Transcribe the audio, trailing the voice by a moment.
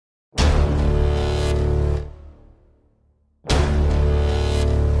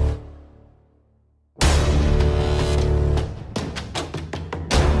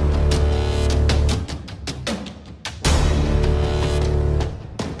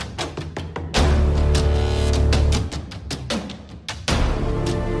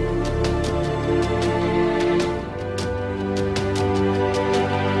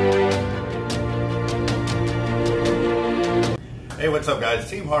what's up guys?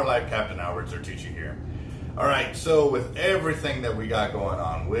 Team Hard Life, Captain Albert Zertucci here. Alright, so with everything that we got going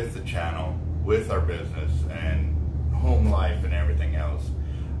on with the channel, with our business and home life and everything else,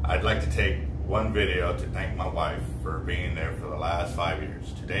 I'd like to take one video to thank my wife for being there for the last 5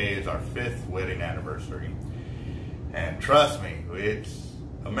 years. Today is our 5th wedding anniversary. And trust me, it's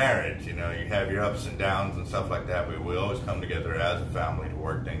a marriage, you know, you have your ups and downs and stuff like that, but we always come together as a family to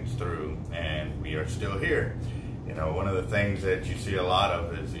work things through, and we are still here. You know, one of the things that you see a lot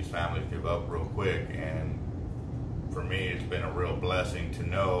of is these families give up real quick, and for me it's been a real blessing to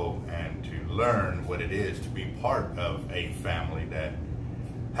know and to learn what it is to be part of a family that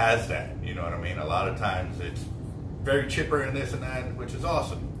has that, you know what I mean? A lot of times it's very chipper and this and that, which is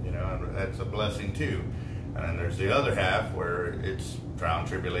awesome, you know, and that's a blessing too. And then there's the other half where it's trial and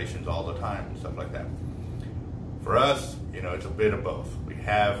tribulations all the time and stuff like that. For us, you know, it's a bit of both. We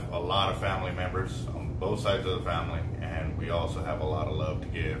have a lot of family members on both sides of the family, and we also have a lot of love to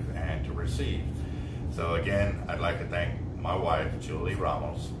give and to receive. So again, I'd like to thank my wife, Julie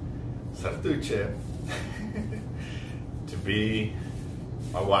Ramos Zertucci, to be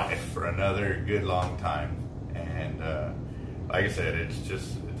my wife for another good long time. And like I said, it's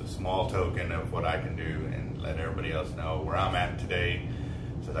a small token of what I can do and let everybody else know where I'm at today.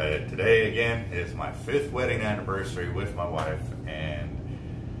 So that today again is my 5th wedding anniversary with my wife,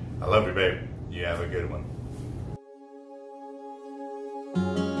 and I love you, babe. You have a good one.